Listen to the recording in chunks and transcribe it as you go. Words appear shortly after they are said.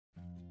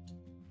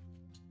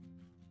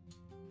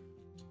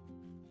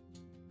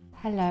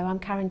Hello, I'm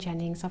Karen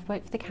Jennings. I've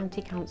worked for the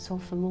County Council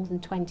for more than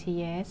 20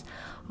 years.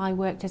 I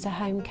worked as a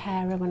home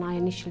carer when I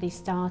initially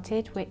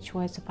started, which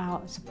was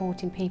about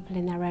supporting people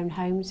in their own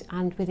homes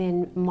and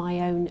within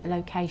my own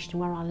location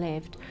where I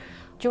lived.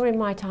 During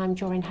my time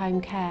during home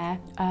care,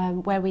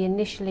 where we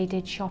initially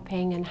did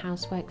shopping and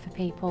housework for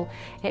people,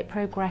 it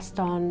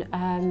progressed on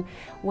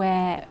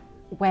where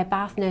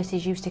bath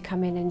nurses used to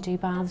come in and do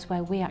baths,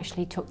 where we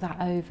actually took that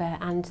over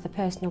and the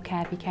personal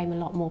care became a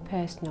lot more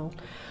personal.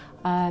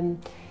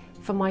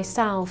 For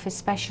myself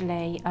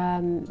especially,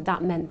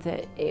 that meant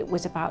that it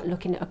was about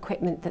looking at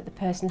equipment that the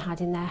person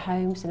had in their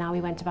homes and how we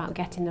went about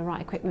getting the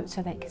right equipment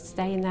so they could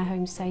stay in their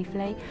homes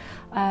safely.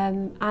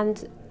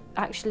 And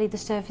actually the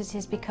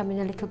services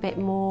becoming a little bit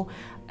more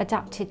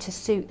adapted to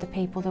suit the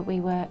people that we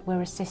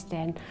were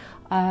assisting.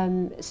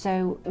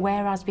 So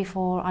whereas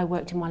before I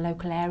worked in my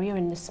local area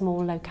in the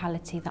small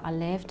locality that I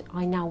lived,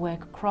 I now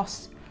work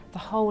across the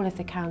whole of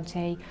the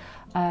county,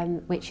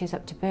 which is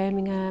up to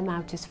Birmingham,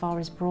 out as far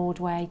as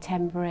Broadway,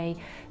 Tenbury,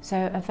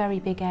 so a very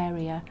big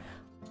area.